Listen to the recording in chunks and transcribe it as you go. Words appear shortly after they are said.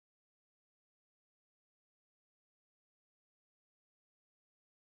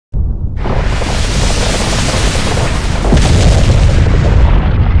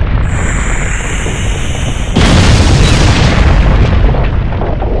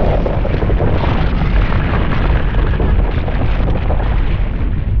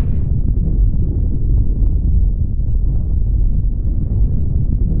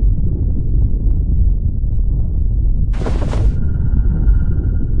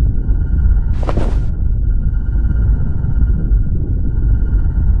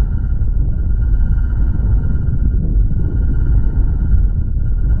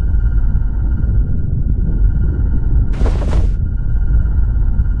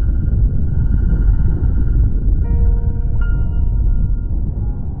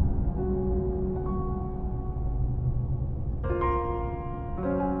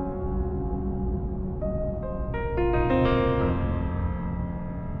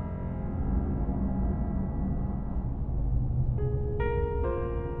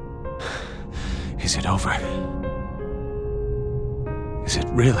Is it over? Is it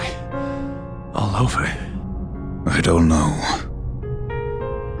really all over? I don't know.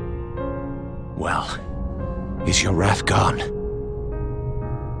 Well, is your wrath gone?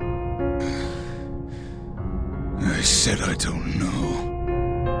 I said I don't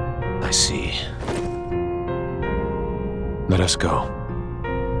know. I see. Let us go.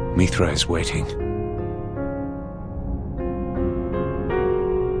 Mithra is waiting.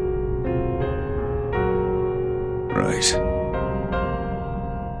 Right.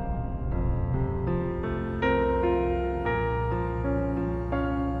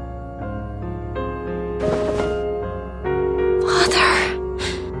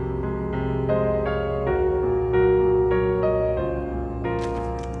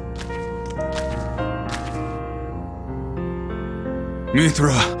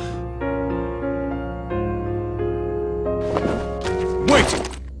 Mithra! Wait!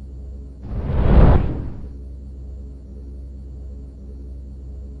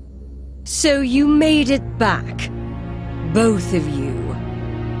 So you made it back, both of you.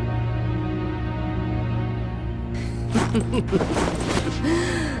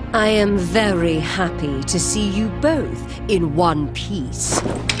 I am very happy to see you both in one piece.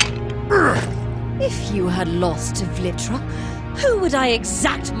 If you had lost to Vlitra, who would I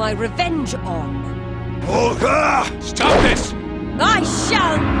exact my revenge on? Olga! Stop this! I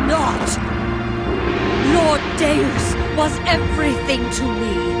shall not! Lord Deus was everything to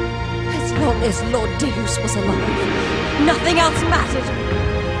me. As long as Lord Deus was alive, nothing else mattered.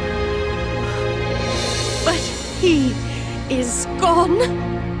 But he is gone.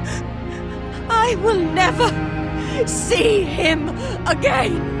 I will never see him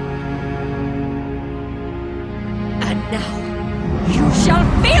again. And now, you shall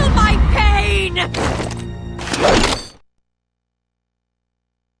feel my pain!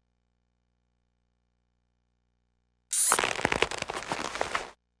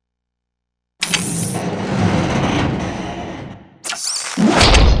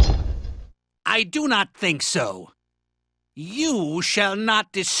 I do not think so. You shall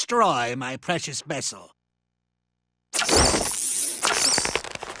not destroy my precious vessel.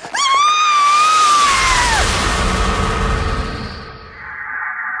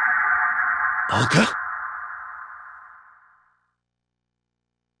 Olga?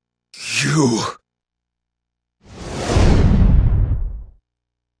 You...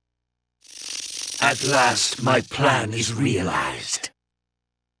 At last, my plan is realized.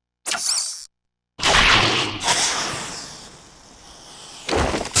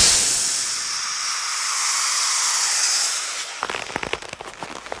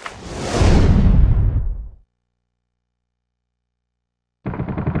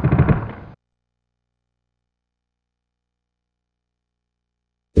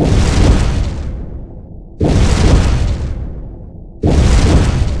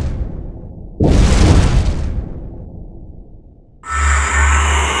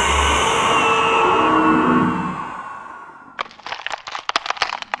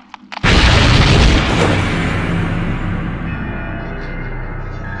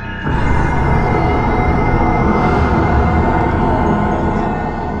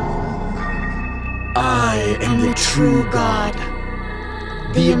 I am the true God,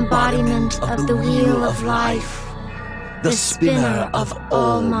 the embodiment of the wheel of life, the spinner of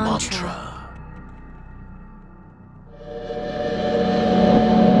all mantra.